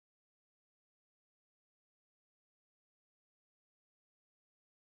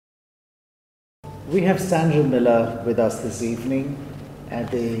We have Sandro Miller with us this evening at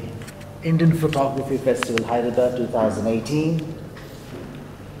the Indian Photography Festival, Hyderabad 2018.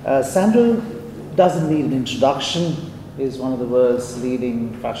 Sandro doesn't need an introduction. He's one of the world's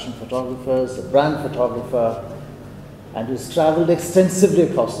leading fashion photographers, a brand photographer, and who's traveled extensively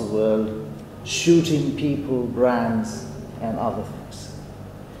across the world, shooting people, brands, and other things.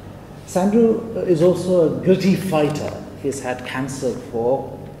 Sandro is also a gritty fighter. He's had cancer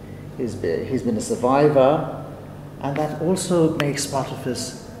before. He's been a survivor, and that also makes part of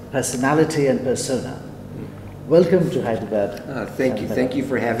his personality and persona. Welcome to Hyderabad. Thank you. Thank you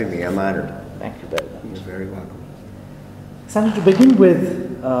for having me. I'm honored. Thank you very much. You're very welcome. Sandro, to begin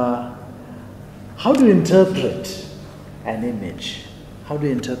with, how do you interpret an image? How do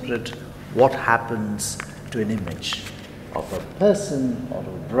you interpret what happens to an image of a person, or of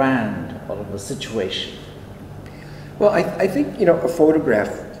a brand, or of a situation? Well, I think, a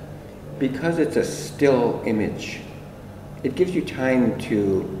photograph, because it's a still image, it gives you time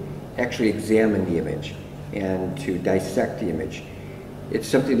to actually examine the image and to dissect the image. It's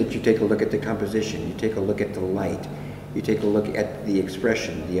something that you take a look at the composition, you take a look at the light, you take a look at the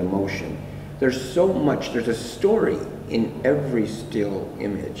expression, the emotion. There's so much, there's a story in every still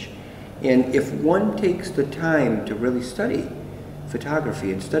image. And if one takes the time to really study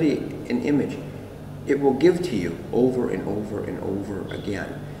photography and study an image, it will give to you over and over and over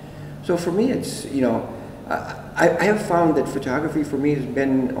again. So for me, it's, I have found that photography for me has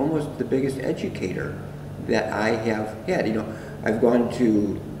been almost the biggest educator that I have had. I've gone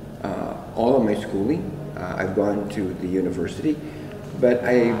to all of my schooling, I've gone to the university, but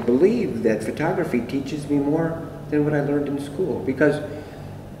I believe that photography teaches me more than what I learned in school, because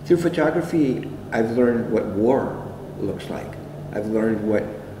through photography I've learned what war looks like. I've learned what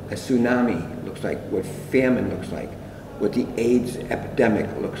a tsunami looks like, what famine looks like, what the AIDS epidemic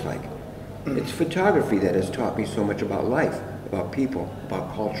looks like. It's photography that has taught me so much about life, about people,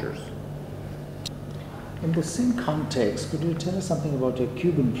 about cultures. In the same context, could you tell us something about your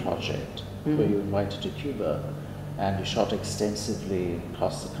Cuban project, where you were invited to Cuba and you shot extensively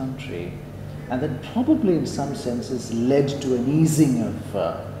across the country, and that probably in some senses led to an easing of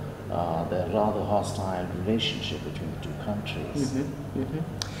the rather hostile relationship between the two countries?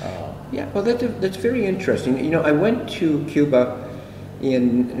 Yeah, well, that's very interesting. I went to Cuba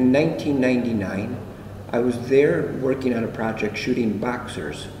in 1999. I was there working on a project shooting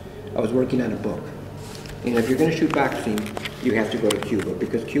boxers. I was working on a book. And if you're going to shoot boxing, you have to go to Cuba,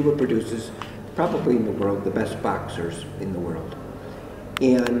 because Cuba produces, probably in the world, the best boxers in the world.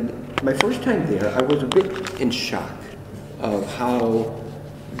 And my first time there, I was a bit in shock of how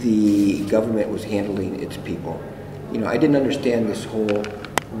the government was handling its people. I didn't understand this whole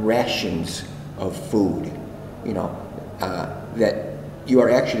rations of food, that you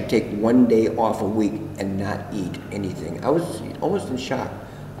are actually to take one day off a week and not eat anything. I was almost in shock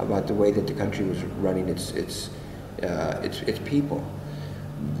about the way that the country was running its people.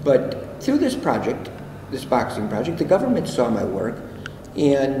 But through this project, this boxing project, the government saw my work,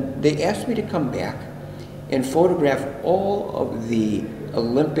 and they asked me to come back and photograph all of the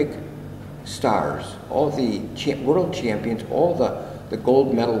Olympic stars, all the world champions, all the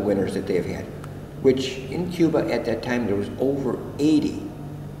gold medal winners that they've had, which in Cuba at that time there was over 80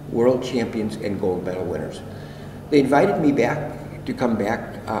 world champions and gold medal winners. They invited me back to come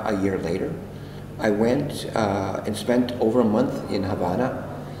back a year later. I went and spent over a month in Havana.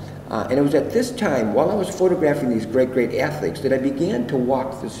 And it was at this time, while I was photographing these great athletes, that I began to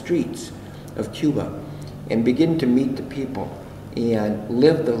walk the streets of Cuba and begin to meet the people and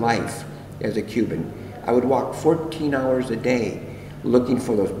live the life as a Cuban. I would walk 14 hours a day looking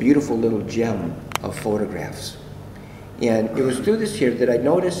for those beautiful little gem of photographs. And it was through this here that I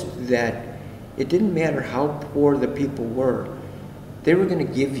noticed that it didn't matter how poor the people were, they were going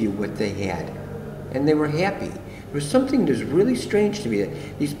to give you what they had. And they were happy. There was something that was really strange to me,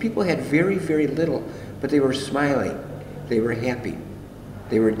 that these people had very, very little, but they were smiling. They were happy.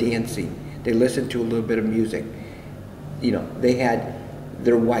 They were dancing. They listened to a little bit of music. They had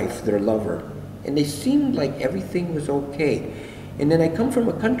their wife, their lover, and they seemed like everything was okay. And then I come from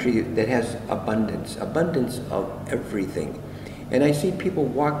a country that has abundance of everything. And I see people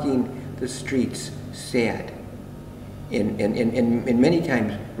walking the streets sad and many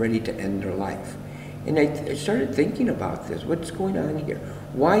times ready to end their life. And I started thinking about this. What's going on here?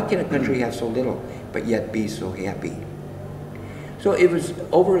 Why can a country have so little but yet be so happy? So it was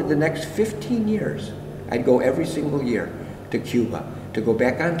over the next 15 years, I'd go every single year to Cuba, to go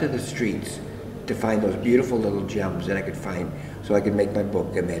back onto the streets, to find those beautiful little gems that I could find so I could make my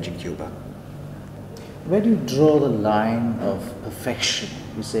book, Imagine Cuba. Where do you draw the line of perfection?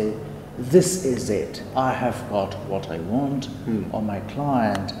 You say this is it. I have got what I want, or my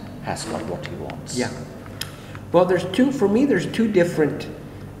client has got what he wants. Yeah. Well, for me, there's two different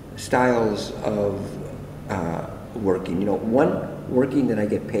styles of working. You know, one working that I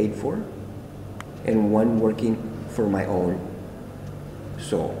get paid for, and one working for my own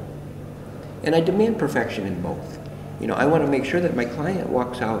soul. And I demand perfection in both. You know, I want to make sure that my client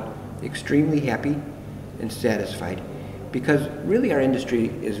walks out extremely happy and satisfied, because really our industry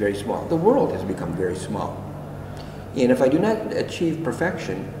is very small. The world has become very small. And if I do not achieve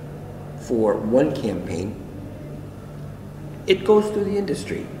perfection for one campaign, it goes through the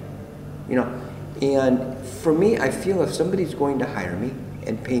industry, you know. And for me, I feel if somebody's going to hire me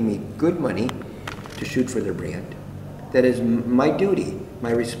and pay me good money to shoot for their brand, that is my duty,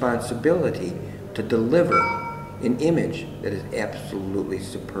 my responsibility to deliver an image that is absolutely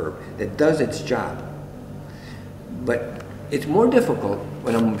superb, that does its job. But it's more difficult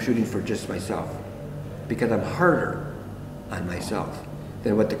when I'm shooting for just myself, because I'm harder on myself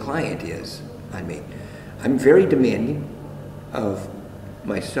than what the client is on me. I'm very demanding of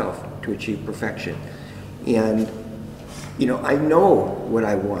myself to achieve perfection. And, you know, I know what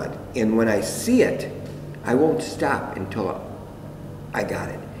I want. And when I see it, I won't stop until I got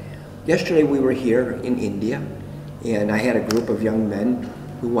it. Yesterday we were here in India, and I had a group of young men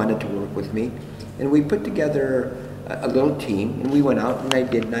who wanted to work with me. And we put together a little team, and we went out and I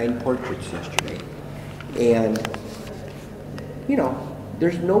did 9 portraits yesterday. And, you know,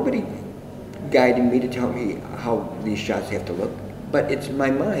 there's nobody guiding me to tell me how these shots have to look, but it's my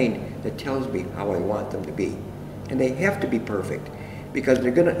mind that tells me how I want them to be. And they have to be perfect, because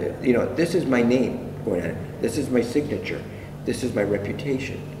they're gonna, you know, this is my name going on it. This is my signature. This is my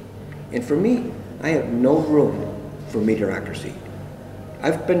reputation. And for me, I have no room for mediocrity.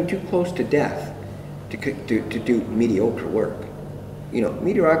 I've been too close to death to do mediocre work. You know,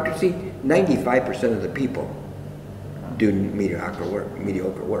 mediocrity, 95% of the people do mediocre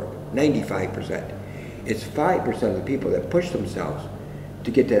work, 95%. It's 5% of the people that push themselves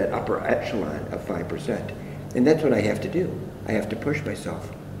to get to that upper echelon of 5%. And that's what I have to do. I have to push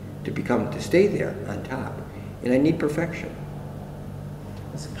myself to stay there on top. And I need perfection.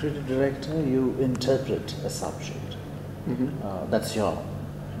 As a creative director, you interpret a subject. That's your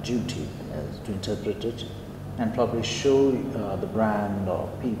duty, to interpret it and probably show the brand or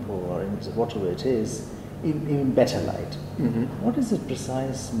people or whatever it is in better light. What is the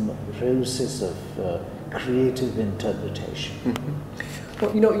precise process of creative interpretation?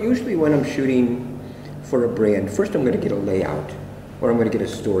 Well, you know, usually when I'm shooting for a brand, first I'm going to get a layout, or I'm going to get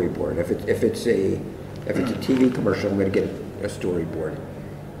a storyboard. If it's a TV commercial, I'm going to get a storyboard.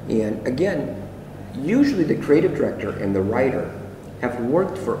 And again, usually the creative director and the writer have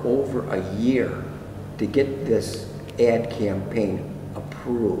worked for over a year to get this ad campaign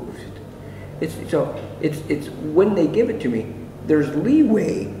approved. It's when they give it to me, there's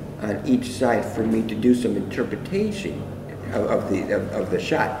leeway on each side for me to do some interpretation of the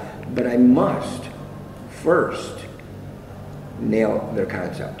shot, but I must first nail their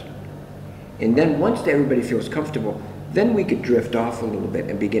concept. And then once everybody feels comfortable, then we could drift off a little bit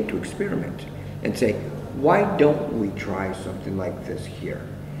and begin to experiment and say, why don't we try something like this here?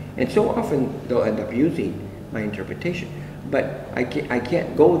 And so often they'll end up using my interpretation. But I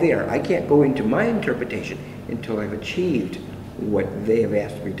can't go there. I can't go into my interpretation until I've achieved what they have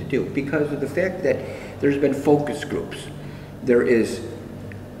asked me to do, because of the fact that there's been focus groups. There is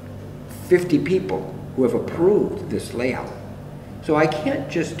 50 people who have approved this layout. So I can't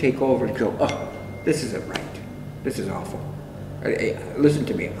just take over and go, oh, this isn't right. This is awful. Hey, listen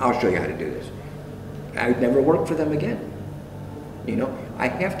to me, I'll show you how to do this. I'd never work for them again. You know, I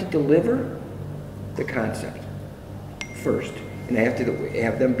have to deliver the concept first, and I have to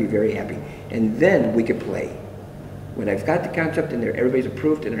have them be very happy, and then we can play. When I've got the concept and everybody's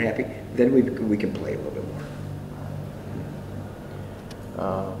approved and they're happy, then we can play a little bit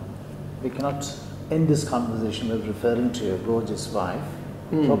more. We cannot end this conversation with referring to your gorgeous wife.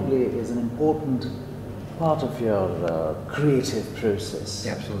 Probably is an important part of your creative process.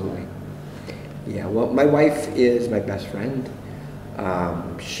 Absolutely. Yeah, well, my wife is my best friend.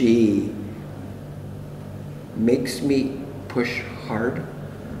 She makes me push hard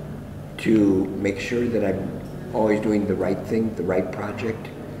to make sure that I'm always doing the right thing, the right project.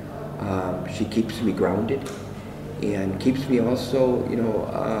 She keeps me grounded and keeps me also, you know,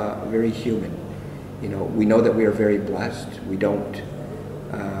 very human. You know, we know that we are very blessed. We don't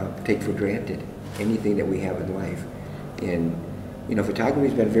take for granted anything that we have in life. And, you know, photography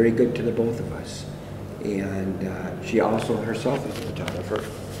has been very good to the both of us. And she also herself is a photographer.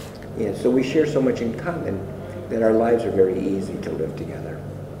 And so we share so much in common that our lives are very easy to live together.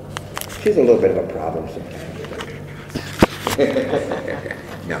 She's a little bit of a problem sometimes.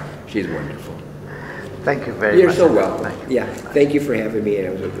 No, she's wonderful. Thank you very much. You're so welcome. Thank you. Yeah, thank you for having me.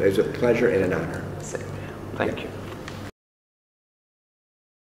 It was a pleasure and an honor. Thank you.